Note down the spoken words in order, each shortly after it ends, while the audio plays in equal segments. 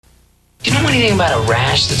Do you know anything about a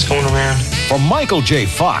rash that's going around? From Michael J.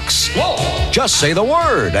 Fox. Whoa! Just say the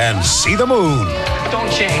word and see the moon.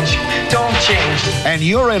 Don't change. Don't change. And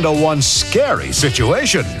you're into one scary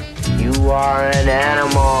situation. You are an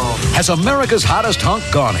animal. Has America's hottest hunk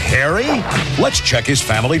gone hairy? Let's check his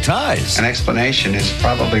family ties. An explanation is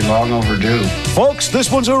probably long overdue. Folks,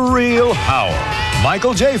 this one's a real howler.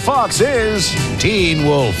 Michael J. Fox is Teen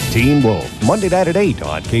Wolf. Teen Wolf, Monday night at 8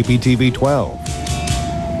 on KPTV 12.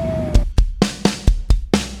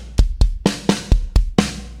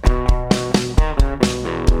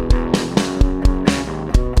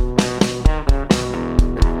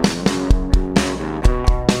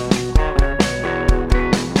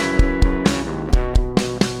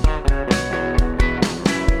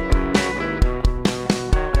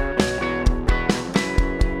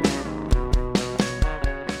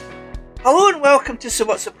 Hello and welcome to So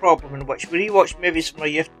What's the Problem, in which we rewatch movies from our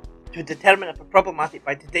youth to determine if they're problematic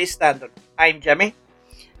by today's standard. I'm Jimmy.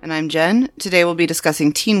 And I'm Jen. Today we'll be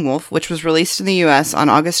discussing Teen Wolf, which was released in the US on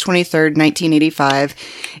August 23rd, 1985,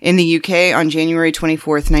 in the UK on January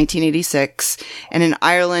 24th, 1986, and in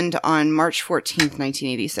Ireland on March 14th,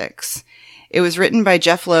 1986. It was written by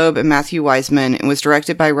Jeff Loeb and Matthew Wiseman and was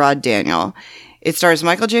directed by Rod Daniel. It stars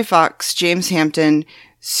Michael J. Fox, James Hampton,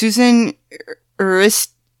 Susan Uristi,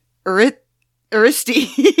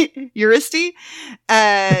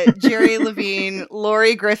 Jerry Levine,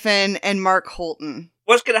 Laurie Griffin, and Mark Holton.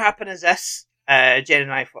 What's going to happen is this. Jen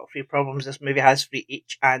and I thought 3 problems this movie has for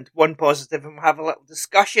each, and 1 positive, and we'll have a little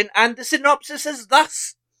discussion. And the synopsis is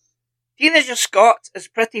thus. Teenager Scott is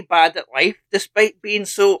pretty bad at life, despite being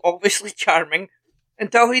so obviously charming,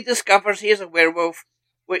 until he discovers he is a werewolf,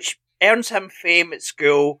 which earns him fame at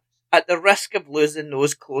school at the risk of losing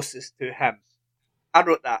those closest to him. I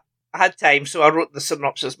wrote that. I had time, so I wrote the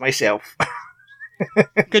synopsis myself.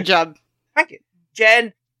 Good job. Thank you.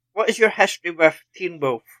 Jen, what is your history with Teen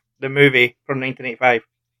Wolf, the movie from 1985?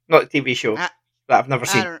 Not the TV show that I've never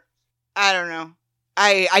seen. I don't know.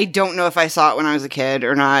 I don't know if I saw it when I was a kid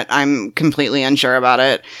or not. I'm completely unsure about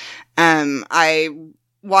it. I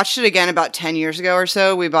watched it again about 10 years ago or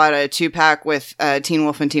so. We bought a 2-pack with Teen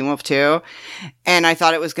Wolf and Teen Wolf 2. And I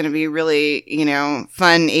thought it was going to be really,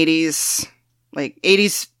 fun 80s, like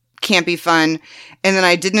 80s campy fun. And then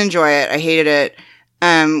I didn't enjoy it. I hated it,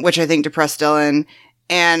 which I think depressed Dylan.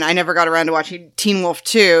 And I never got around to watching Teen Wolf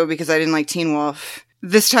 2 because I didn't like Teen Wolf.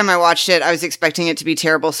 This time I watched it, I was expecting it to be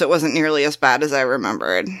terrible, so it wasn't nearly as bad as I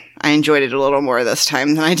remembered. I enjoyed it a little more this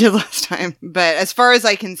time than I did last time. But as far as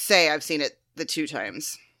I can say, I've seen it the 2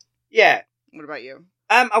 times. Yeah. What about you?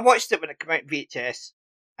 I watched it when it came out in VHS.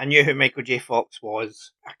 I knew who Michael J. Fox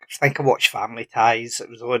was. I think I watched Family Ties. It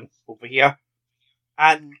was on over here.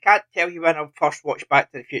 And I can't tell you when I first watched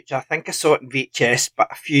Back to the Future. I think I saw it in VHS,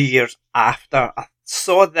 but a few years after. I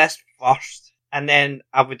saw this first, and then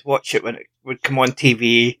I would watch it when it would come on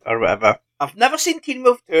TV or whatever. I've never seen Teen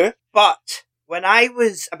Wolf 2, but when I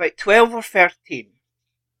was about 12 or 13,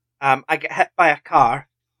 I got hit by a car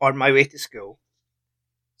on my way to school.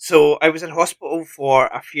 So I was in hospital for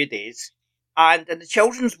a few days, and in the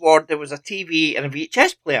children's ward there was a TV and a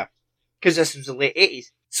VHS player, because this was the late 80s.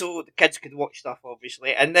 So the kids could watch stuff,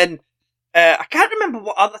 obviously. And then, I can't remember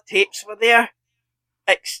what other tapes were there.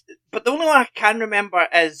 But the only one I can remember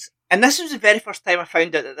is, and this was the very first time I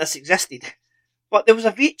found out that this existed, but there was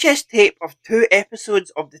a VHS tape of 2 episodes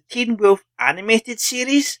of the Teen Wolf animated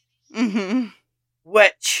series. Mm-hmm.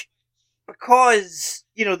 Which, because,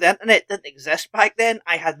 the internet didn't exist back then,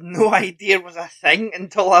 I had no idea was a thing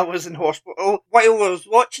until I was in hospital while I was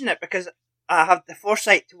watching it, because I had the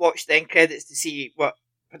foresight to watch the end credits to see what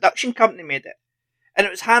production company made it. And it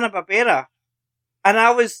was Hanna-Barbera. And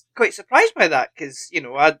I was quite surprised by that, because,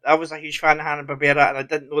 I was a huge fan of Hanna-Barbera, and I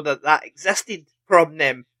didn't know that existed from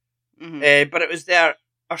them. Mm-hmm. But it was their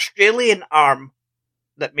Australian arm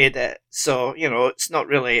that made it. So, it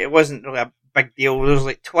wasn't really a big deal. There was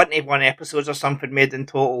like 21 episodes or something made in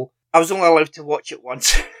total. I was only allowed to watch it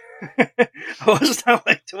once. I wasn't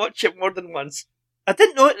allowed to watch it more than once. I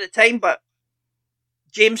didn't know it at the time, but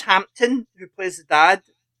James Hampton, who plays the dad,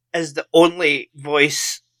 is the only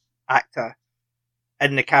voice actor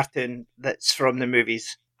in the cartoon that's from the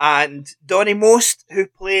movies. And Donnie Most, who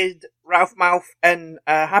played Ralph Malph in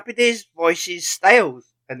Happy Days, voices Styles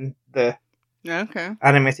in the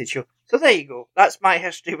animated show. So there you go. That's my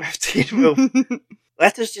history with Teen Wolf.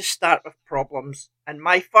 Let us just start with problems. And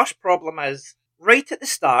my first problem is, right at the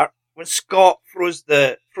start, when Scott throws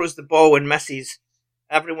the ball and misses,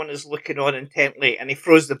 everyone is looking on intently, and he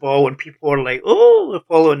throws the ball, and people are like, "Oh, they're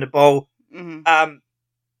following the ball." Mm-hmm.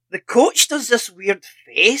 The coach does this weird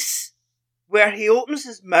face where he opens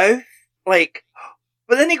his mouth, like,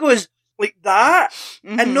 but then he goes, that,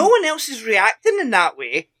 and no one else is reacting in that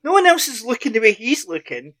way. No one else is looking the way he's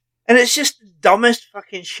looking, and it's just the dumbest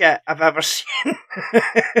fucking shit I've ever seen.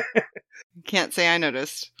 Can't say I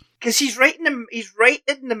noticed. Because he's right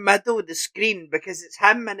in the middle of the screen, because it's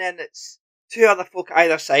him and then it's two other folk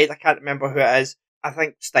either side. I can't remember who it is. I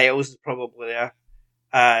think Styles is probably there.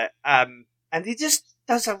 And he just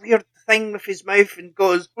does a weird thing with his mouth and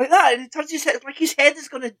goes like that, and he turns his head like his head is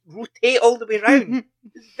going to rotate all the way around.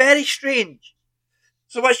 It's very strange.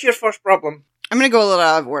 So what's your first problem? I'm going to go a little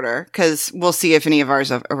out of order because we'll see if any of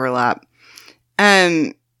ours overlap.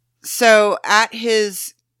 So at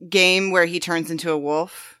his game where he turns into a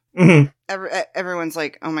wolf, everyone's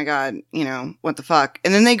like, oh my god, what the fuck?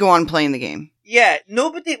 And then they go on playing the game. Yeah,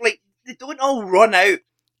 nobody, they don't all run out.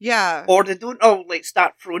 Yeah. Or they don't all,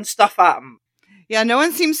 start throwing stuff at him. Yeah, no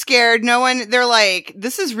one seems scared. They're like,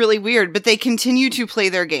 this is really weird, but they continue to play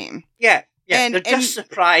their game. Yeah, they're just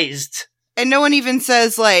surprised. And no one even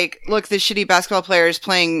says, look, this shitty basketball player is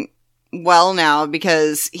playing well now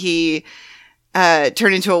because he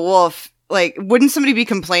turned into a wolf. Wouldn't somebody be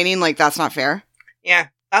complaining, that's not fair? Yeah,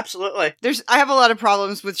 absolutely. I have a lot of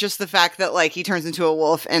problems with just the fact that, he turns into a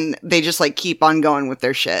wolf and they just, keep on going with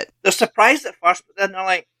their shit. They're surprised at first, but then they're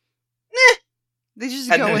like, nah. They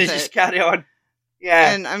just and go then with they it. just carry on.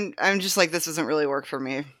 Yeah. And I'm just like, this doesn't really work for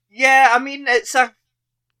me. Yeah, I mean, it's a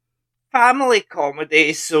family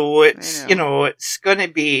comedy, so it's, it's gonna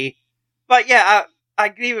be... But yeah, I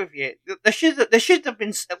agree with you. There should have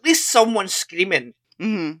been at least someone screaming.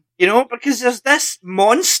 Mm-hmm. Because there's this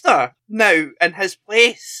monster now in his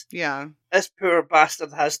place. Yeah. This poor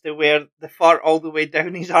bastard has to wear the fur all the way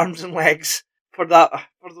down his arms and legs for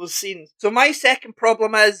those scenes. So my second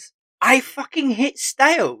problem is, I fucking hate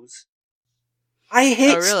Styles. I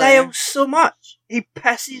hate really? Styles so much. He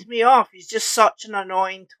pisses me off. He's just such an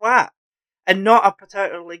annoying twat. And not a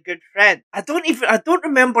particularly good friend. I don't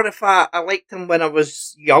remember if I liked him when I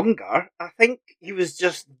was younger. I think he was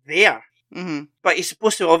just there. Mm-hmm. But he's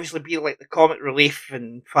supposed to obviously be the comic relief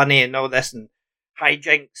and funny and all this and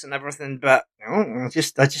hijinks and everything. But I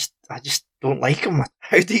just don't like him.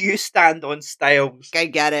 How do you stand on Styles? I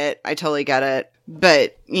get it. I totally get it.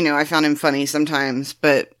 But, I found him funny sometimes,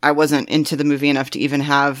 but I wasn't into the movie enough to even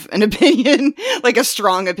have an opinion, a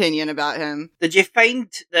strong opinion about him. Did you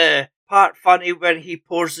find the part funny when he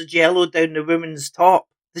pours the jello down the woman's top?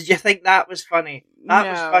 Did you think that was funny? That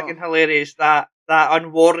was fucking hilarious, that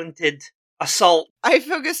unwarranted assault. I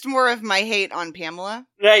focused more of my hate on Pamela.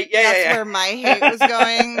 Right, yeah, That's where my hate was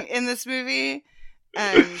going in this movie.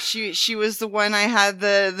 She was the one I had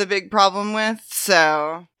the big problem with,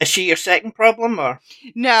 so... Is she your second problem, or...?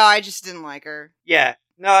 No, I just didn't like her. Yeah.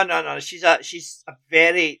 No. She's a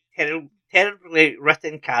very terribly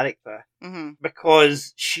written character. Mm-hmm.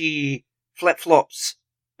 Because she flip-flops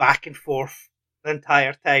back and forth the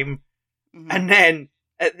entire time. Mm-hmm. And then,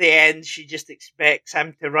 at the end, she just expects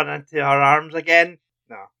him to run into her arms again.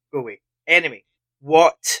 No, go away. Anyway,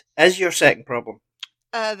 what is your second problem?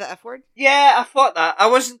 The F word? Yeah, I thought that. I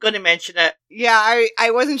wasn't going to mention it. Yeah,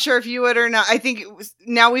 I wasn't sure if you would or not. I think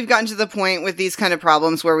now we've gotten to the point with these kind of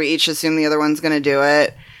problems where we each assume the other one's going to do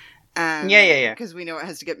it. Yeah. Because we know it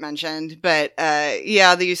has to get mentioned. But,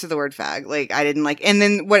 the use of the word fag. I didn't like... And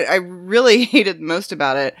then what I really hated most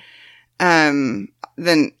about it, then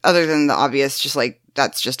other than the obvious, just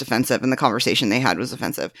that's just offensive, and the conversation they had was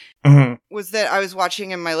offensive, was that I was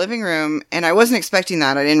watching in my living room, and I wasn't expecting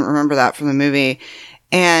that. I didn't remember that from the movie.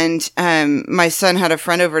 And my son had a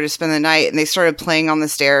friend over to spend the night, and they started playing on the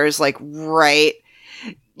stairs, luckily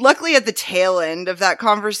at the tail end of that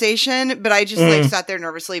conversation, but I just sat there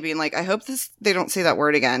nervously being like, I hope they don't say that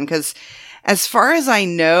word again, because as far as I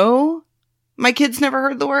know, my kid's never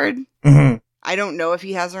heard the word. Mm-hmm. I don't know if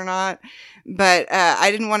he has or not, but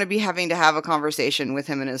I didn't want to be having to have a conversation with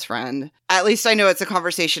him and his friend. At least I know it's a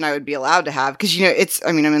conversation I would be allowed to have, because,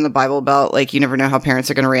 I'm in the Bible Belt, you never know how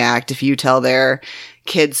parents are going to react if you tell their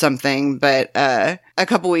kid something. But a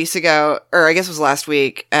couple weeks ago, or I guess it was last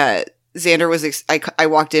week, Xander was, I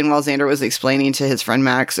walked in while Xander was explaining to his friend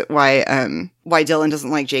Max why Dylan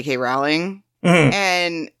doesn't like J.K. Rowling. Mm-hmm.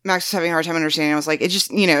 And Max was having a hard time understanding. I was like, it's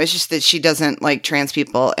just that she doesn't like trans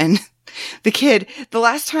people. And the kid, the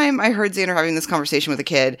last time I heard Xander having this conversation with a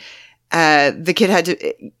kid, the kid had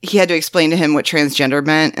to explain to him what transgender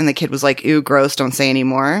meant. And the kid was like, ew, gross, don't say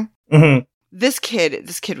anymore. Mm-hmm. This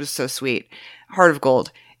kid was so sweet. Heart of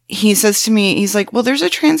gold. he says to me, he's like, well, there's a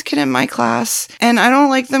trans kid in my class and I don't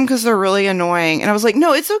like them because they're really annoying. And I was like,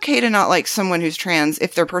 no, it's okay to not like someone who's trans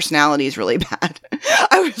if their personality is really bad.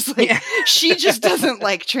 I was like, she just doesn't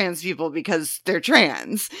like trans people because they're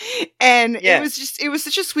trans. And it was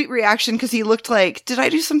such a sweet reaction because he looked like, did I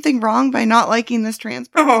do something wrong by not liking this trans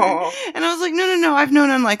person? Oh. And I was like, no, I've known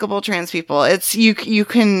unlikable trans people. It's, you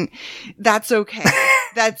can, that's okay.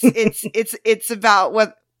 It's about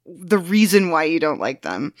what, the reason why you don't like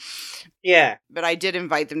them. Yeah. But I did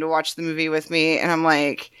invite them to watch the movie with me, and I'm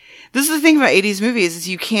like, this is the thing about 80s movies, is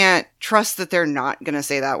you can't trust that they're not going to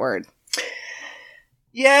say that word.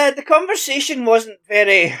 Yeah, the conversation wasn't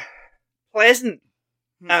very pleasant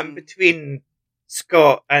between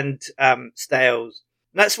Scott and Styles.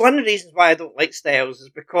 And that's one of the reasons why I don't like Styles, is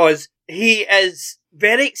because he is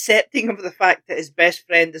very accepting of the fact that his best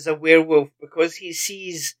friend is a werewolf because he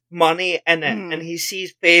sees money in it and he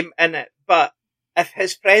sees fame in it. But if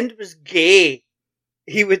his friend was gay,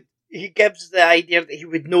 he gives the idea that he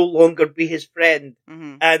would no longer be his friend.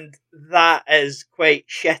 And that is quite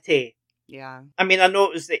shitty. Yeah. I mean, I know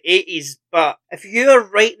it was the 80s, but if you're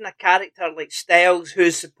writing a character like Styles,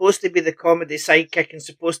 who's supposed to be the comedy sidekick and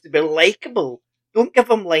supposed to be likeable, don't give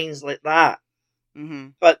him lines like that.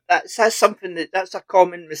 But that's a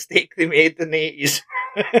common mistake they made in the 80s.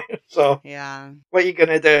 So, yeah. What are you going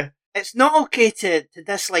to do? It's not okay to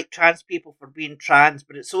dislike trans people for being trans,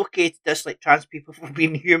 but it's okay to dislike trans people for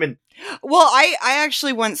being human. Well, I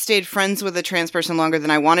actually once stayed friends with a trans person longer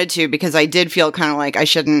than I wanted to because I did feel kind of like I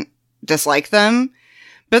shouldn't dislike them,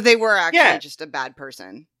 but they were actually just a bad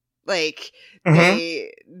person. Like,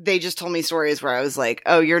 they just told me stories where I was like,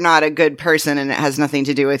 oh, you're not a good person and it has nothing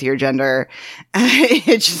to do with your gender.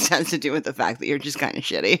 It just has to do with the fact that you're just kind of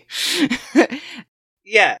shitty.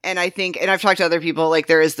 Yeah. And I think, and I've talked to other people, like,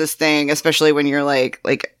 there is this thing, especially when you're like,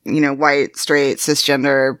 you know, white, straight,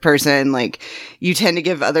 cisgender person, like, you tend to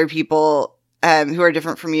give other people who are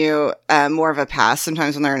different from you more of a pass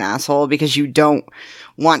sometimes when they're an asshole because you don't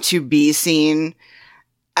want to be seen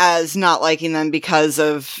as not liking them because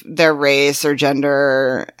of their race or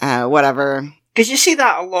gender, whatever. Because you see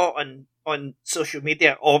that a lot on social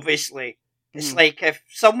media, obviously. It's like if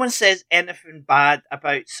someone says anything bad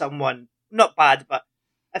about someone, not bad, but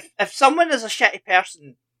if someone is a shitty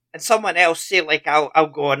person and someone else say, like, I'll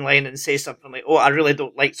go online and say something like, oh, I really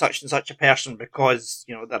don't like such and such a person because,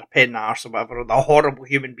 you know, they're a pain in the arse or whatever, or they're a horrible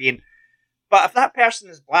human being. But if that person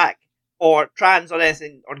is black or trans or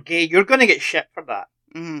anything, or gay, you're going to get shit for that.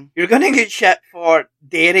 You're going to get shit for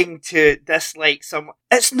daring to dislike someone.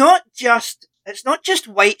 It's not just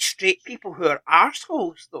white straight people who are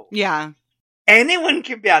arseholes, though. Yeah. Anyone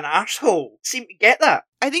can be an arsehole. Seem to get that.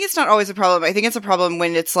 I think it's not always a problem. I think it's a problem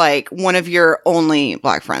when it's like one of your only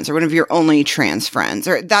black friends or one of your only trans friends.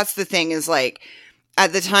 Or that's the thing is like,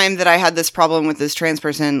 at the time that I had this problem with this trans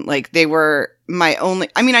person, like they were my only,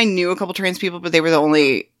 I mean, I knew a couple trans people, but they were the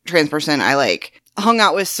only trans person I like hung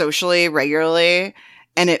out with socially regularly.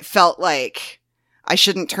 And it felt like I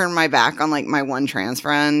shouldn't turn my back on like my one trans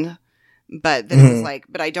friend. But then it was like,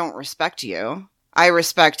 but I don't respect you. I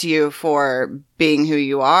respect you for being who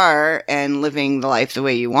you are and living the life the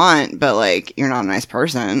way you want, but like, you're not a nice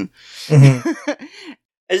person.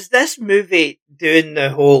 Is this movie doing the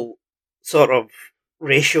whole sort of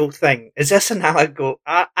racial thing? Is this an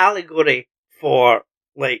allegory for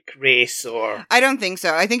like race or? I don't think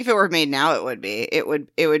so. I think if it were made now, it would be. It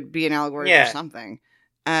would be an allegory for something.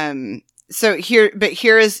 So here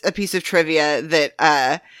is a piece of trivia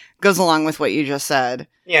that goes along with what you just said.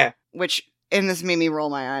 Yeah. And this made me roll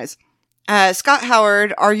my eyes. Scott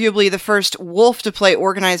Howard, arguably the first wolf to play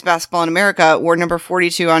organized basketball in America, wore number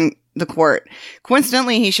 42 on the court.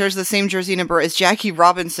 Coincidentally, he shares the same jersey number as Jackie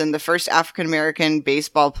Robinson, the first African-American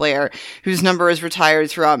baseball player whose number is retired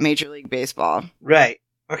throughout Major League Baseball. Right.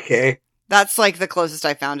 Okay. That's like the closest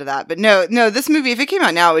I found to that. But no, this movie, if it came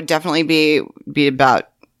out now, it would definitely be about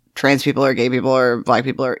trans people or gay people or black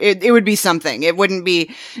people, or it would be something. It wouldn't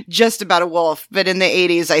be just about a wolf. But in the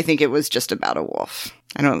 80s, I think it was just about a wolf.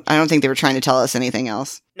 I don't think they were trying to tell us anything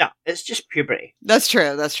else. No, it's just puberty. That's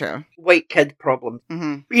true. White kid problem.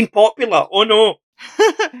 Being popular. Oh no.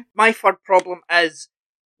 My third problem is,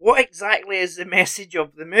 what exactly is the message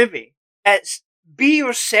of the movie? It's be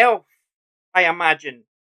yourself, I imagine.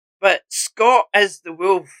 But Scott is the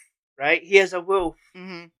wolf, right? He is a wolf.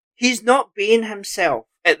 He's not being himself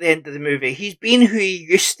at the end of the movie. He's being who he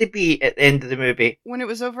used to be at the end of the movie. When it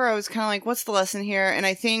was over, I was kind of like, what's the lesson here? And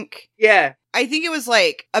I think it was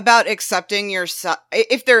like about accepting yourself.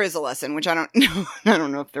 If there is a lesson, which I don't know. I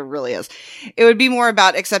don't know if there really is. It would be more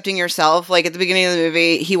about accepting yourself. Like at the beginning of the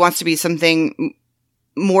movie, he wants to be something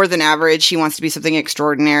more than average. He wants to be something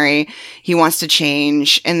extraordinary. He wants to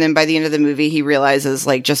change. And then by the end of the movie, he realizes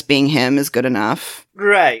like just being him is good enough.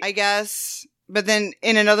 Right. I guess. But then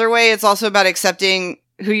in another way, it's also about accepting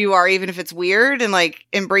who you are, even if it's weird, and like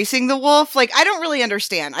embracing the wolf. Like, I don't really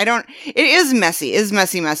understand. It is messy. It is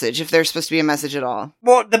messy message if there's supposed to be a message at all.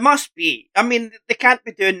 Well, there must be. I mean, they can't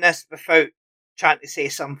be doing this without trying to say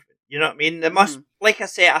something. You know what I mean? There must, like I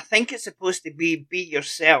say, I think it's supposed to be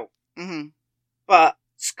yourself. Mm-hmm. But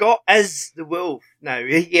Scott is the wolf now.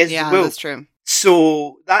 He is the wolf. Yeah, that's true.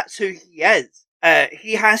 So that's who he is.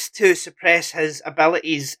 He has to suppress his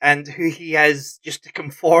abilities and who he is just to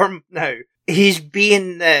conform now. He's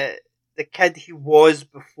being the kid he was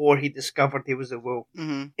before he discovered he was a wolf.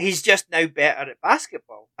 Mm-hmm. He's just now better at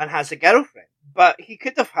basketball and has a girlfriend. But he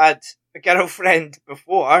could have had a girlfriend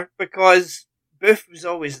before because Booth was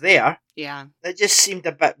always there. Yeah. It just seemed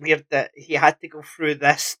a bit weird that he had to go through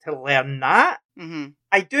this to learn that. Mm-hmm.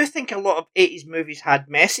 I do think a lot of 80s movies had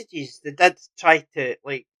messages. They did try to,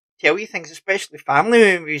 like, tell you things, especially family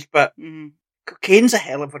movies, but cocaine's a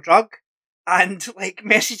hell of a drug. And, like,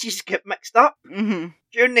 messages get mixed up during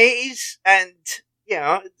the 80s, and, you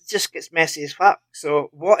know, it just gets messy as fuck. So,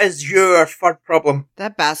 what is your third problem?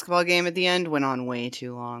 That basketball game at the end went on way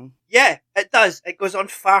too long. Yeah, it does. It goes on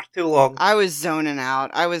far too long. I was zoning out.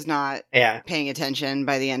 I was not paying attention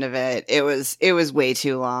by the end of it. It was way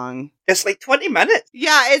too long. It's like 20 minutes.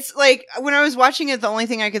 Yeah, it's like, when I was watching it, the only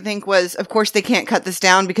thing I could think was, of course they can't cut this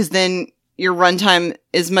down because then your runtime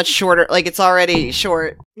is much shorter. Like, it's already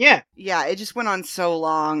short. Yeah. Yeah, it just went on so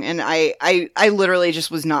long, and I literally just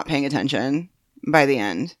was not paying attention by the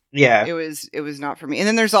end. Yeah. It was not for me. And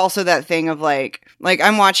then there's also that thing of like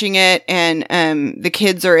I'm watching it, and the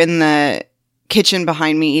kids are in the kitchen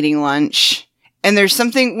behind me eating lunch. And there's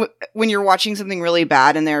something when you're watching something really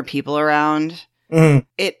bad and there are people around,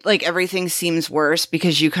 it, like, everything seems worse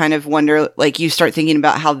because you kind of wonder, like, you start thinking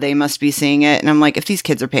about how they must be seeing it. And I'm like, if these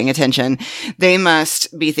kids are paying attention, they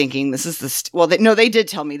must be thinking this is they did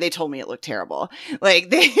tell me. They told me it looked terrible. Like,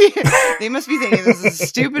 they must be thinking this is the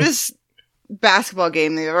stupidest basketball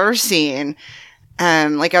game they've ever seen.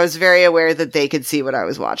 Like, I was very aware that they could see what I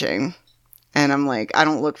was watching. And I'm like, I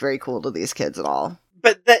don't look very cool to these kids at all.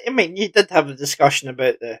 But, I mean, you did have a discussion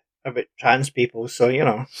about trans people, so, you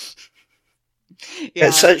know.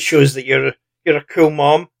 Yeah. It shows that you're a cool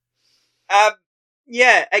mom.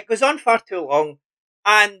 Yeah, it goes on far too long.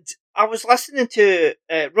 And I was listening to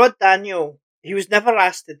Rod Daniel. He was never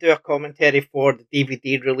asked to do a commentary for the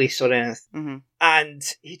DVD release or anything. And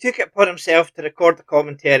he took it upon himself to record the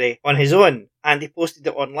commentary on his own, and he posted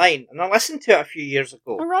it online. And I listened to it a few years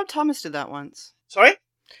ago. Oh, Rob Thomas did that once. Sorry?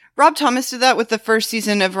 Rob Thomas did that with the first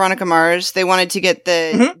season of Veronica Mars. They wanted to get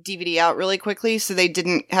the DVD out really quickly, so they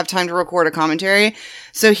didn't have time to record a commentary.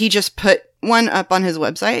 So he just put one up on his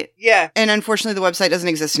website. Yeah. And unfortunately, the website doesn't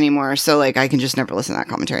exist anymore, so, like, I can just never listen to that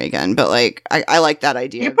commentary again. But, like, I like that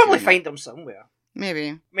idea. You can probably find them somewhere. Maybe.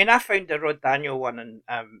 I mean, I found the Rod Daniel one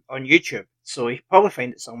on YouTube, so you can probably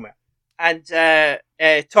find it somewhere. And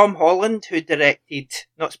Tom Holland, who directed,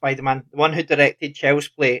 not Spider-Man, the one who directed Child's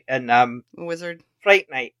Play in Wizard? Fright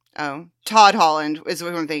Night. Oh. Todd Holland is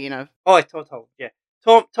what I'm thinking of. Oh, Todd Holland, yeah.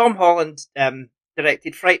 Tom Holland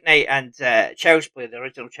directed Fright Night and Child's Play, the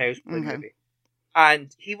original Child's Play movie.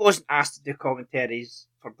 And he wasn't asked to do commentaries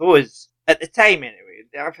for those at the time, anyway.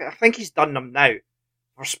 I think he's done them now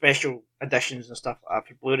for special editions and stuff like that,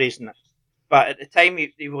 for Blu-rays and that. But at the time,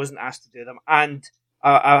 he wasn't asked to do them. And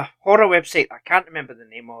a horror website I can't remember the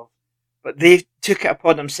name of, but they took it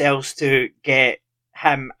upon themselves to get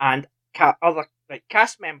him and other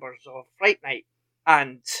cast members of Fright Night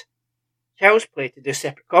and Child's Play to do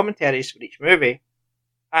separate commentaries for each movie.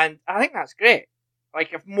 And I think that's great.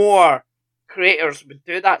 Like, if more creators would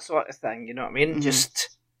do that sort of thing, you know what I mean?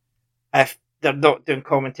 Just, if they're not doing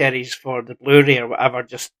commentaries for the Blu-ray or whatever,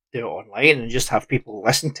 just do it online and just have people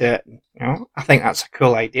listen to it. And, you know, I think that's a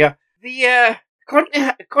cool idea. The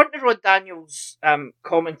according to Rod Daniels'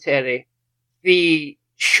 commentary, the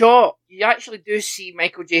shot, you actually do see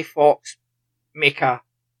Michael J. Fox make a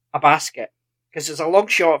basket, because there's a long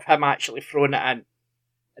shot of him actually throwing it in,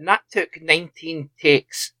 and that took 19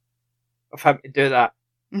 takes of him to do that,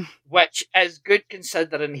 which is good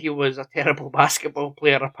considering he was a terrible basketball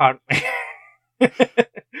player apparently.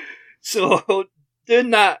 So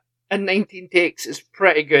doing that in 19 takes is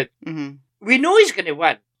pretty good. We know he's going to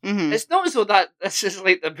win. It's not as though that this is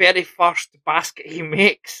like the very first basket he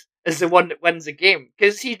makes is the one that wins the game,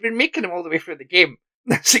 because he's been making them all the way through the game.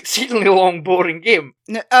 this exceedingly long, boring game.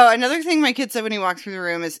 No, another thing my kid said when he walked through the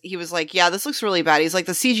room is he was like, yeah, this looks really bad. He's like,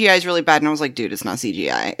 the CGI is really bad. And I was like, dude, it's not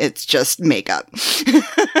CGI. It's just makeup.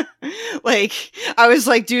 Like, I was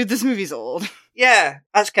like, dude, this movie's old. Yeah,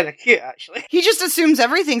 that's kind of cute, actually. He just assumes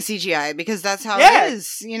everything's CGI because that's how it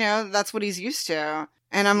is. You know, that's what he's used to.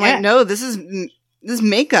 And I'm like, no, this is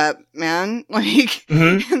makeup, man. Like,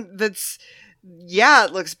 that's, yeah,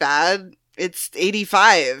 it looks bad. It's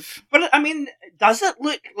 85. But, I mean, does it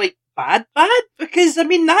look, like, bad? Because, I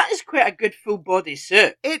mean, that is quite a good full-body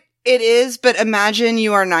suit. It is, but imagine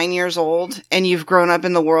you are 9 years old and you've grown up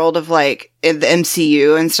in the world of, like, in the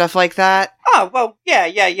MCU and stuff like that. Oh, well, yeah.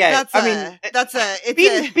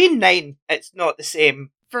 Being 9, it's not the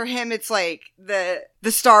same. For him, it's like the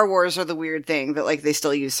Star Wars are the weird thing that, like, they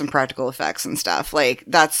still use some practical effects and stuff. Like,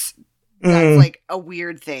 that's like a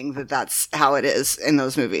weird thing that's how it is in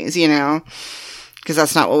those movies, you know? Because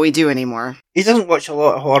that's not what we do anymore. He doesn't watch a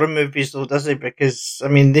lot of horror movies, though, does he? Because, I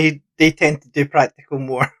mean, they tend to do practical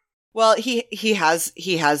more. Well, he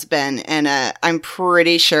has been, and I'm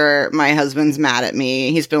pretty sure my husband's mad at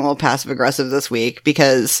me. He's been a little passive aggressive this week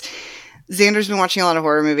because Xander's been watching a lot of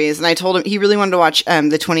horror movies, and I told him he really wanted to watch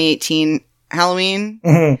the 2018 Halloween.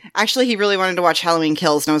 Mm-hmm. Actually, he really wanted to watch Halloween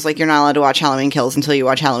Kills, and I was like, you're not allowed to watch Halloween Kills until you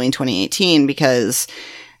watch Halloween 2018 because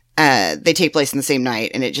they take place in the same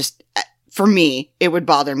night, and it just... For me, it would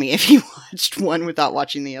bother me if he watched one without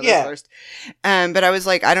watching the other first. But I was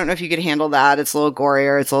like, I don't know if you could handle that. It's a little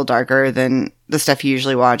gorier. It's a little darker than the stuff you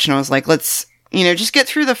usually watch. And I was like, let's, just get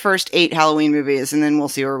through the first 8 Halloween movies and then we'll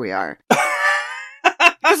see where we are. Because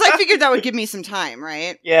I figured that would give me some time,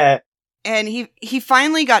 right? Yeah. And he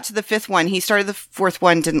finally got to the 5th one. He started the 4th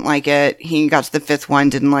one, didn't like it. He got to the 5th one,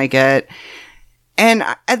 didn't like it. And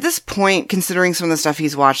at this point, considering some of the stuff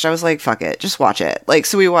he's watched, I was like, fuck it, just watch it. Like,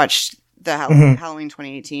 so we watched the Halloween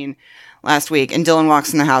 2018 last week, and Dylan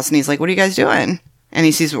walks in the house and he's like, what are you guys doing? And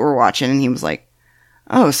he sees what we're watching and he was like,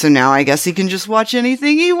 oh, so now I guess he can just watch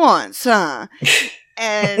anything he wants, huh?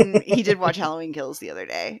 And he did watch Halloween Kills the other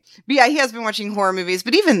day. But yeah, he has been watching horror movies,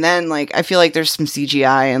 but even then, like, I feel like there's some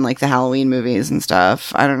CGI in, like, the Halloween movies and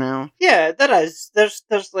stuff. I don't know. Yeah, there is. There's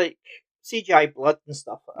like CGI blood and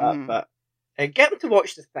stuff like that, but get him to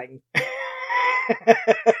watch The Thing.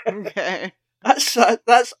 Okay.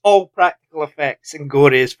 That's all practical effects and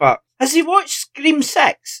gory as fuck. Has he watched Scream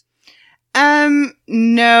 6?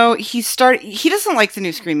 No, he doesn't like the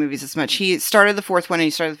new Scream movies as much. He started the 4th one and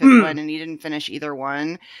he started the 5th one and he didn't finish either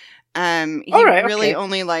one. He really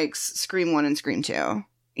only likes Scream 1 and Scream 2.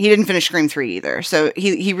 He didn't finish Scream 3 either. So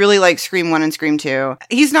he really likes Scream 1 and Scream 2.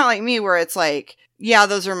 He's not like me where it's like, yeah,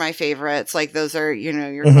 those are my favorites. Like, those are,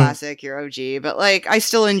 your classic, your OG. But, like, I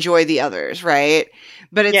still enjoy the others, right?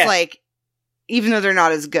 But it's like, even though they're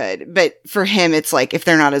not as good, but for him, it's like, if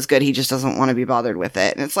they're not as good, he just doesn't want to be bothered with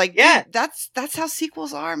it. And it's like, yeah, that's how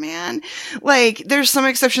sequels are, man. Like, there's some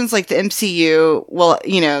exceptions, like the MCU. Well,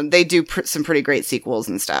 they do some pretty great sequels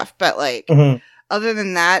and stuff. But, like, other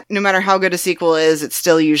than that, no matter how good a sequel is, it's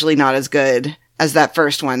still usually not as good as that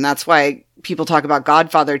first one. That's why people talk about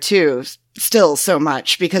Godfather 2 still so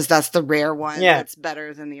much, because that's the rare one that's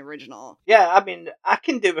better than the original. Yeah, I mean, I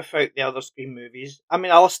can do without the other Scream movies. I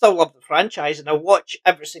mean, I'll still love the franchise and I'll watch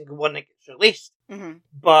every single one that gets released.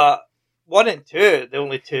 But 1 and 2, the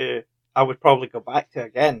only 2 I would probably go back to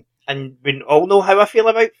again. And we all know how I feel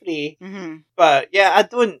about 3. But yeah, I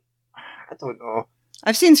don't know.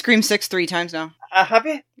 I've seen Scream 6 3 times now. Have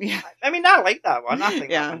you? Yeah. I mean, I like that one. I think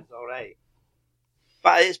that one's alright.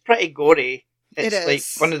 But it's pretty gory. It's like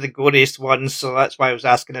one of the goriest ones, so that's why I was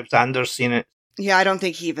asking if Xander's seen it. Yeah, I don't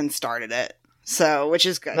think he even started it. So, which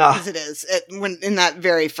is good, because it is. When in that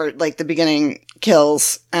very first, like, the beginning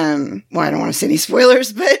kills, well, I don't want to say any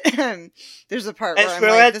spoilers, but there's a part where I'm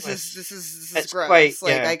like, this is gross.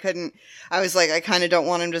 I was like, I kind of don't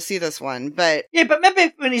want him to see this one, but... Yeah, but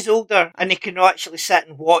maybe when he's older, and he can actually sit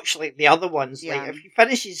and watch, like, the other ones, like, if he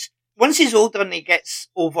finishes... Once he's older and he gets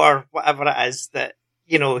over whatever it is that,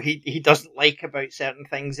 he doesn't like about certain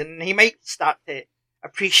things, and he might start to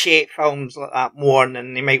appreciate films like that more, and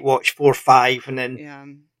then he might watch 4, 5, and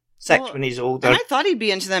then 6 when he's older. And I thought he'd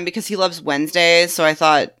be into them because he loves Wednesdays, so I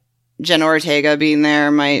thought Jenna Ortega being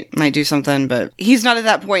there might do something, but he's not at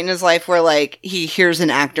that point in his life where, like, he hears an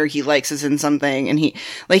actor he likes is in something, and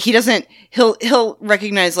he'll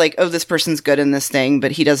recognize, like, oh, this person's good in this thing,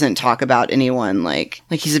 but he doesn't talk about anyone like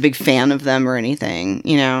he's a big fan of them or anything,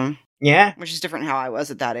 Yeah. Which is different how I was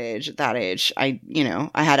at that age. At that age, I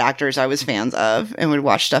had actors I was fans of and would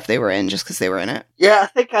watch stuff they were in just because they were in it. Yeah, I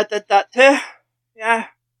think I did that too. Yeah.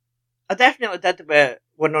 I definitely did with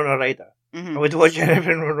Winona Ryder. I would watch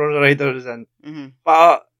anything Winona Ryder was in.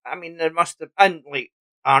 But, I mean, there must have... And, like,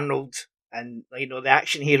 Arnold and, you know, the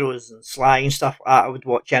action heroes and Sly and stuff like that. I would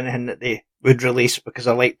watch anything that they would release because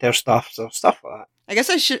I liked their stuff, so stuff like that. I guess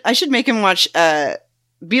I should make him watch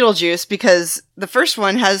Beetlejuice, because the first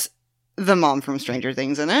one has the mom from Stranger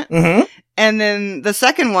Things in it. Mm-hmm. And then the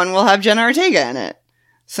second one will have Jenna Ortega in it.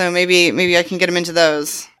 So maybe I can get him into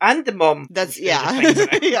those. And the mom. That's, yeah.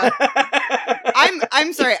 Yeah.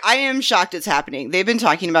 I'm sorry. I am shocked it's happening. They've been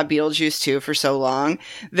talking about Beetlejuice 2 for so long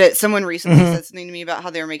that someone recently said something to me about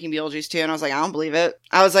how they were making Beetlejuice 2, and I was like, I don't believe it.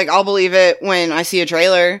 I was like, I'll believe it when I see a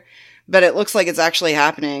trailer, but it looks like it's actually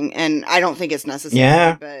happening, and I don't think it's necessary.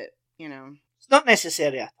 Yeah. But, you know. It's not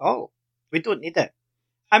necessary at all. We don't need it.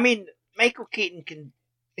 I mean, Michael Keaton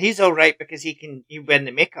he's alright because he wear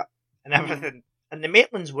the makeup and everything. And the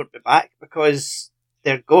Maitlands won't be back because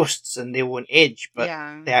they're ghosts and they won't age, but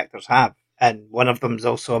the actors have. And one of them's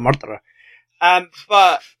also a murderer.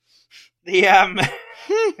 But the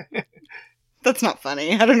That's not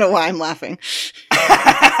funny. I don't know why I'm laughing.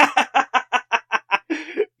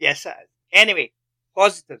 Yes, it is. Anyway,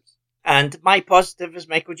 positives. And my positive is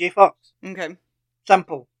Michael J. Fox. Okay.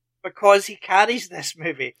 Simple. Because he carries this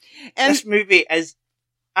movie. And this movie is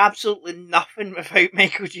absolutely nothing without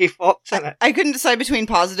Michael J. Fox in it. I couldn't decide between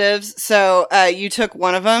positives, so you took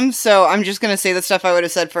one of them, so I'm just going to say the stuff I would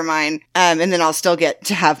have said for mine, and then I'll still get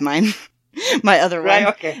to have mine. My other one. Right,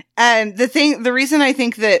 okay. And the reason I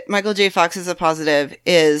think that Michael J. Fox is a positive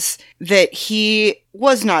is that he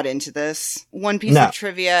was not into this. One piece of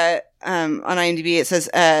trivia on IMDb, it says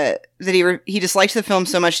that he disliked the film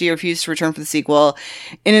so much that he refused to return for the sequel.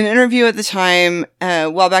 In an interview at the time,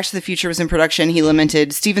 while Back to the Future was in production, he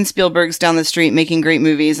lamented, "Steven Spielberg's down the street making great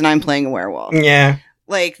movies, and I'm playing a werewolf." Yeah.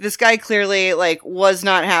 Like, this guy clearly, like, was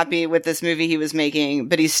not happy with this movie he was making,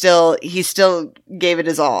 but he still gave it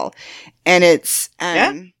his all. And it's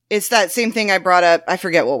that same thing I brought up. I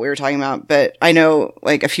forget what we were talking about, but I know,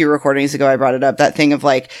 like, a few recordings ago I brought it up. That thing of,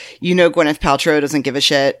 like, Gwyneth Paltrow doesn't give a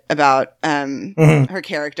shit about her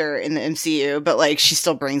character in the MCU, but, like, she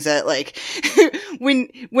still brings it. Like, when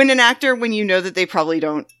an actor, when you know that they probably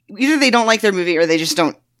don't, either they don't like their movie or they just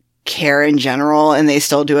don't care in general, and they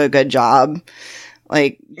still do a good job.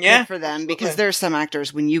 Like, good for them, because there's some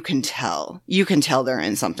actors when you can tell they're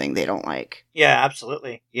in something they don't like. Yeah,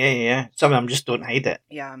 absolutely. Yeah. Some of them just don't hide it.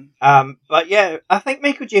 Yeah. But yeah, I think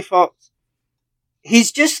Michael J. Fox,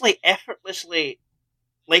 he's just like effortlessly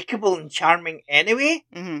likable and charming anyway.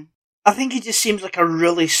 Mm-hmm. I think he just seems like a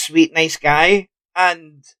really sweet, nice guy.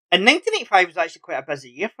 And in 1985 was actually quite a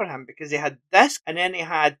busy year for him, because he had this, and then he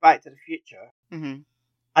had Back to the Future. Mm-hmm.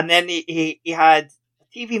 And then he had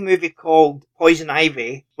TV movie called Poison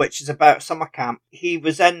Ivy, which is about a summer camp. He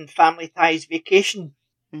was in Family Ties Vacation,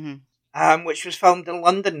 which was filmed in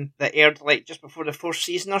London, that aired like just before the fourth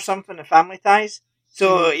season or something of Family Ties.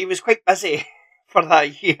 So he was quite busy for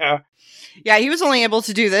that year. Yeah, he was only able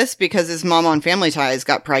to do this because his mom on Family Ties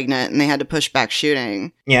got pregnant and they had to push back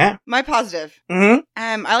shooting. Yeah. My positive.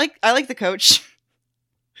 I like the coach.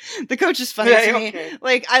 The coach is funny to me. Okay.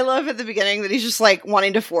 Like, I love at the beginning that he's just, like,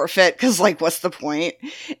 wanting to forfeit, because, like, what's the point?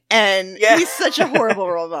 And he's such a horrible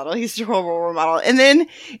role model. He's a horrible role model. And then,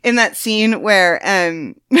 in that scene where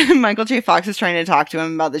Michael J. Fox is trying to talk to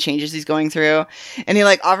him about the changes he's going through, and he,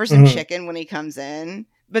 like, offers him chicken when he comes in.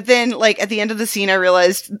 But then, like, at the end of the scene, I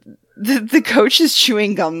realized the coach is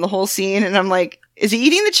chewing gum the whole scene, and I'm like, is he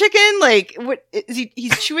eating the chicken? Like, what is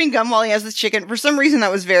he's chewing gum while he has this chicken? For some reason,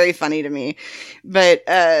 that was very funny to me. But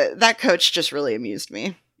that coach just really amused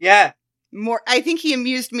me. Yeah. I think he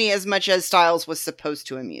amused me as much as Styles was supposed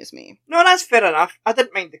to amuse me. No, that's fair enough. I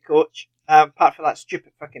didn't mind the coach, apart from that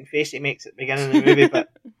stupid fucking face he makes at the beginning of the movie. But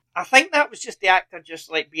I think that was just the actor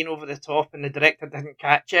just, like, being over the top, and the director didn't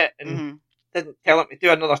catch it and didn't tell him to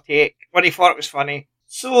do another take when he thought it was funny.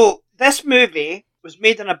 So, this movie was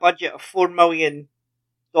made on a budget of $4 million,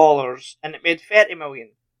 and it made $30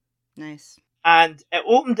 million. Nice. And it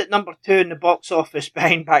opened at number 2 in the box office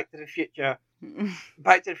behind Back to the Future.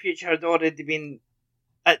 Back to the Future had already been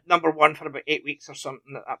at number 1 for about 8 weeks or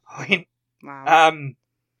something at that point. Wow.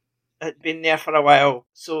 It'd been there for a while.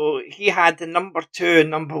 So he had the number 2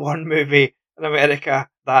 and number 1 movie in America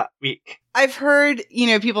that week. I've heard,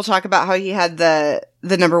 people talk about how he had the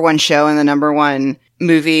number 1 show and the number 1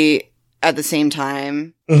 movie at the same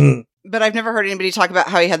time. Mm-hmm. But I've never heard anybody talk about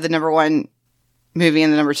how he had the number 1 movie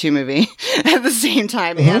and the number 2 movie at the same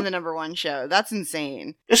time and the number 1 show. That's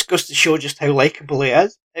insane. This goes to show just how likable he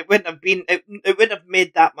is. It wouldn't have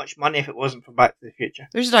made that much money if it wasn't for Back to the Future.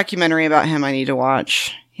 There's a documentary about him I need to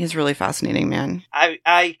watch. He's really fascinating, man. I'm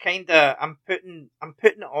putting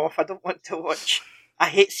it off. I don't want to watch. I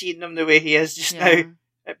hate seeing him the way he is just now.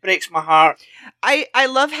 It breaks my heart. I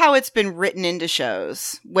love how it's been written into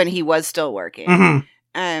shows when he was still working.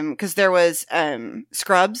 Because there was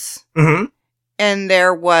Scrubs, and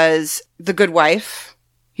there was The Good Wife.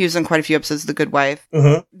 He was on quite a few episodes of The Good Wife.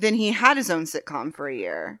 Then he had his own sitcom for a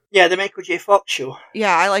year. Yeah, the Michael J. Fox show.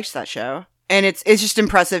 Yeah, I liked that show. And it's just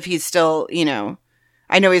impressive he's still,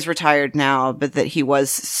 I know he's retired now, but that he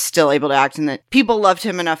was still able to act, and that people loved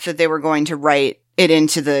him enough that they were going to write it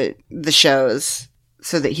into the shows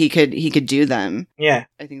so that he could do them. Yeah.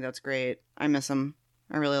 I think that's great. I miss him.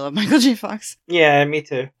 I really love Michael J. Fox. Yeah, me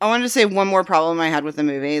too. I wanted to say one more problem I had with the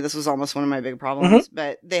movie. This was almost one of my big problems,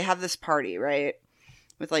 but they have this party, right?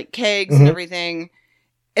 With like kegs and everything.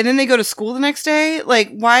 And then they go to school the next day.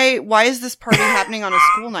 Like, why is this party happening on a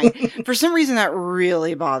school night? For some reason, that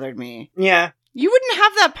really bothered me. Yeah. You wouldn't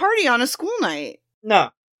have that party on a school night. No.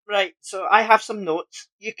 Right, so I have some notes.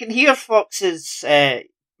 You can hear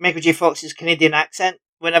Michael J. Fox's Canadian accent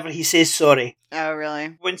whenever he says sorry. Oh,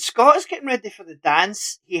 really? When Scott is getting ready for the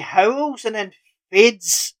dance, he howls and then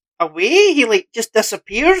fades away. He just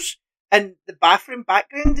disappears, and the bathroom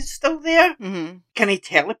background is still there. Can he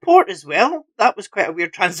teleport as well? That was quite a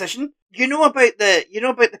weird transition. You know about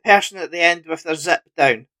the person at the end with their zip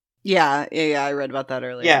down? Yeah, I read about that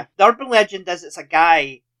earlier. Yeah, the urban legend is it's a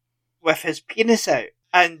guy with his penis out,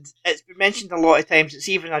 and it's been mentioned a lot of times. It's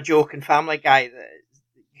even a joke in Family Guy that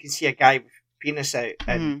you can see a guy with penis out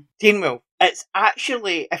in Teen Wolf. It's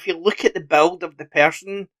actually, if you look at the build of the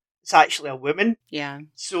person, it's actually a woman. Yeah.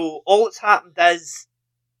 So all that's happened is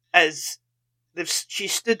she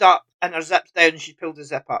stood up and her zip's down and she pulled the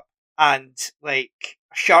zip up, and like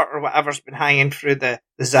a shirt or whatever's been hanging through the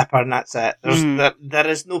zipper, and that's it. There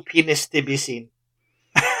is no penis to be seen.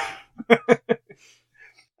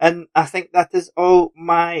 And I think that is all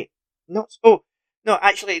my notes. Oh, no,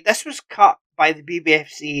 actually, this was cut by the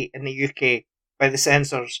BBFC in the UK, by the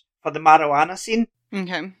censors, for the marijuana scene.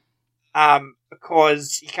 Okay.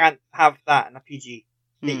 Because you can't have that in a PG.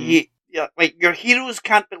 Your heroes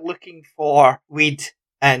can't be looking for weed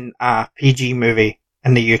in a PG movie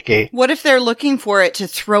in the UK. What if they're looking for it to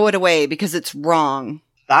throw it away because it's wrong?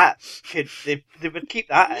 They would keep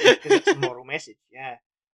that in because it's a moral message, yeah.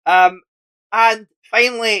 And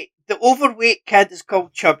finally, the overweight kid is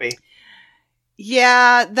called Chubby.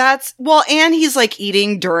 Yeah, and he's like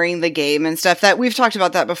eating during the game and stuff. That we've talked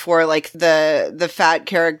about that before, like the fat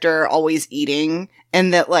character always eating,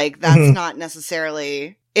 and that like that's not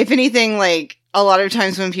necessarily, if anything, like a lot of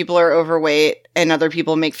times when people are overweight and other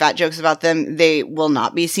people make fat jokes about them, they will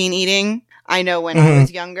not be seen eating. I know when I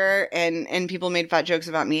was younger and people made fat jokes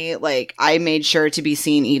about me, like I made sure to be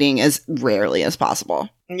seen eating as rarely as possible.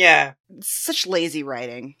 Yeah. It's such lazy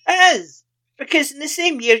writing. It is. Because in the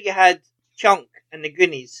same year you had Chunk in the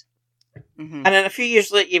Goonies. And then a few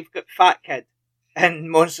years later you've got Fat Kid in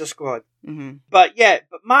Monster Squad. But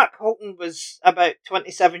Mark Holton was about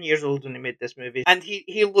 27 years old when he made this movie. And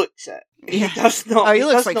he looks it. Yeah. He does not. Oh, he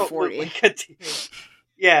looks does like not 40. Look like a teenager.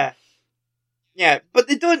 Yeah. Yeah, but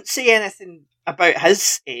they don't say anything about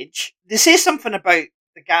his age. They say something about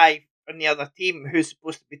the guy on the other team who's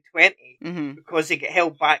supposed to be 20 because he got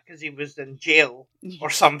held back because he was in jail or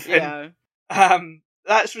something. Yeah.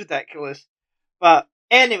 That's ridiculous. But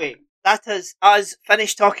anyway, that is us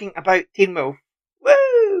finished talking about Teen Wolf.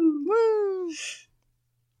 Woo! Woo!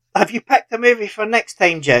 Have you picked a movie for next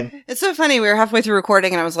time, Jen? It's so funny. We were halfway through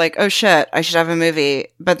recording and I was like, oh shit, I should have a movie.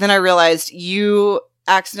 But then I realized you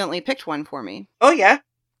accidentally picked one for me. Oh, yeah?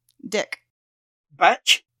 Dick.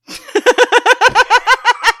 Bitch.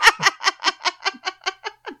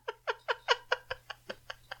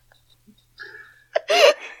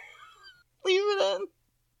 Leave it in.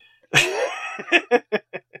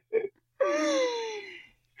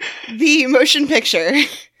 The motion picture,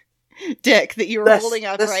 Dick, that you were holding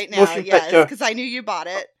up right now. Yes, because I knew you bought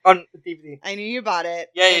it. On DVD. I knew you bought it.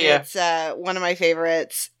 Yeah. It's one of my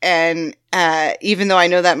favorites. And even though I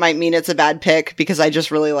know that might mean it's a bad pick because I just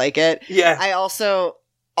really like it. Yeah. I also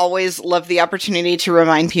always love the opportunity to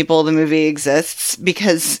remind people the movie exists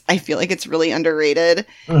because I feel like it's really underrated.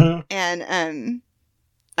 And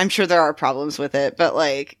I'm sure there are problems with it, but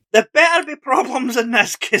like... There better be problems in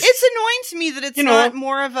this, because... It's annoying to me that it's not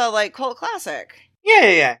more of a, like, cult classic.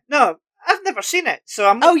 Yeah. No, I've never seen it, so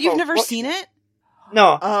I'm... Oh, you've never seen it?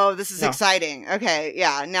 No. Oh, this is exciting. Okay,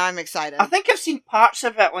 yeah, now I'm excited. I think I've seen parts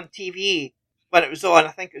of it on TV when it was on.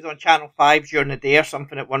 I think it was on Channel 5 during the day or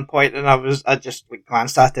something at one point, and I just like,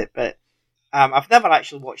 glanced at it, but I've never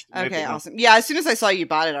actually watched the movie. Okay, awesome. Yeah, as soon as I saw you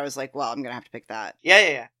bought it, I was like, well, I'm going to have to pick that.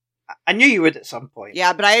 Yeah. I knew you would at some point.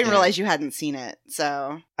 Yeah, but I didn't realize you hadn't seen it,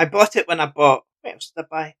 so... I bought it when I bought... Wait, what did I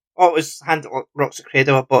buy? Oh, it was Hand Rocks the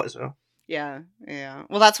Cradle I bought as well. Yeah.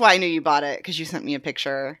 Well, that's why I knew you bought it, because you sent me a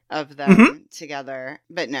picture of them together.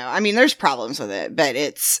 But no, I mean, there's problems with it, but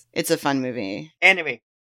it's a fun movie. Anyway,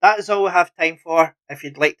 that is all we have time for. If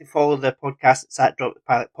you'd like to follow the podcast, it's at Drop the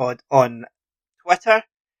Pilot Pod on Twitter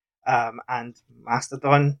and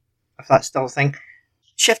Mastodon, if that's still a thing.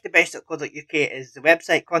 shiftthebench.co.uk is the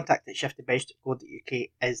website. Contact at shiftthebench.co.uk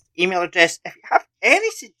is the email address. If you have any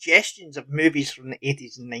suggestions of movies from the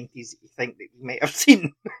 80s and 90s that you think that we might have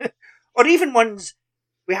seen, or even ones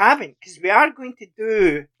we haven't, because we are going to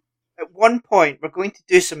do, at one point, we're going to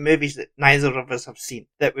do some movies that neither of us have seen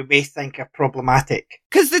that we may think are problematic.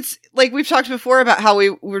 Because it's like we've talked before about how we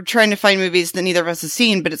were trying to find movies that neither of us has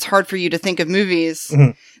seen, but it's hard for you to think of movies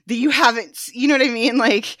that you haven't. You know what I mean?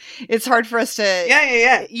 Like, it's hard for us to.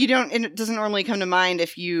 Yeah. You don't. It doesn't normally come to mind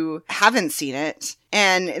if you haven't seen it,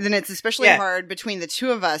 and then it's especially hard between the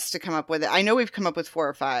two of us to come up with it. I know we've come up with 4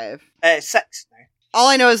 or 5. 6 now. All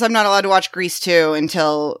I know is I'm not allowed to watch Grease 2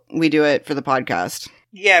 until we do it for the podcast.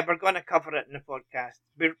 Yeah, we're going to cover it in the podcast.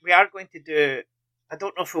 We are going to do, I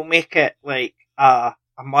don't know if we'll make it like a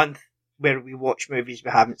month where we watch movies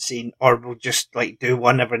we haven't seen, or we'll just like do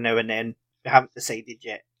one every now and then. We haven't decided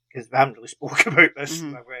yet, because we haven't really spoken about this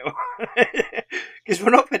in a while. Because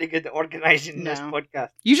we're not very good at organising this podcast.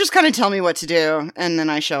 You just kind of tell me what to do, and then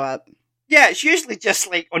I show up. Yeah, it's usually just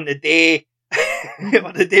like on the day,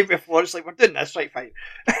 or the day before, it's like, we're doing this, right, fine.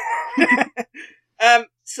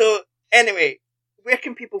 So, anyway, where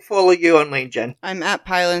can people follow you online, Jen? I'm at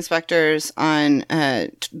Pile Inspectors on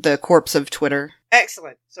the corpse of Twitter.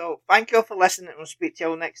 Excellent. So, thank you all for listening, and we'll speak to you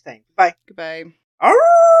all next time. Goodbye. Goodbye.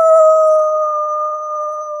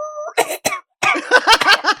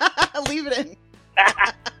 Leave it in.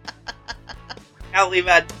 I'll leave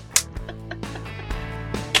it.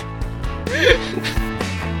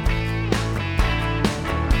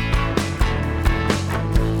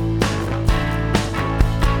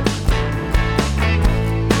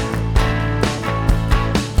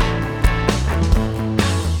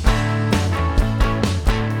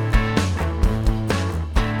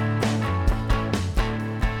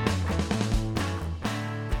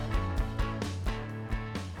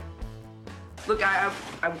 Look,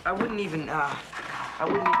 I wouldn't even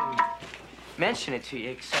mention it to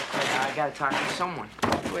you, except that I gotta talk to someone.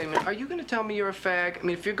 Wait a minute, are you gonna tell me you're a fag? I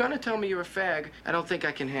mean, if you're gonna tell me you're a fag, I don't think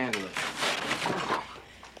I can handle it. Oh,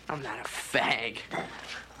 I'm not a fag.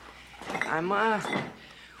 I'm a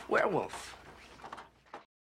werewolf.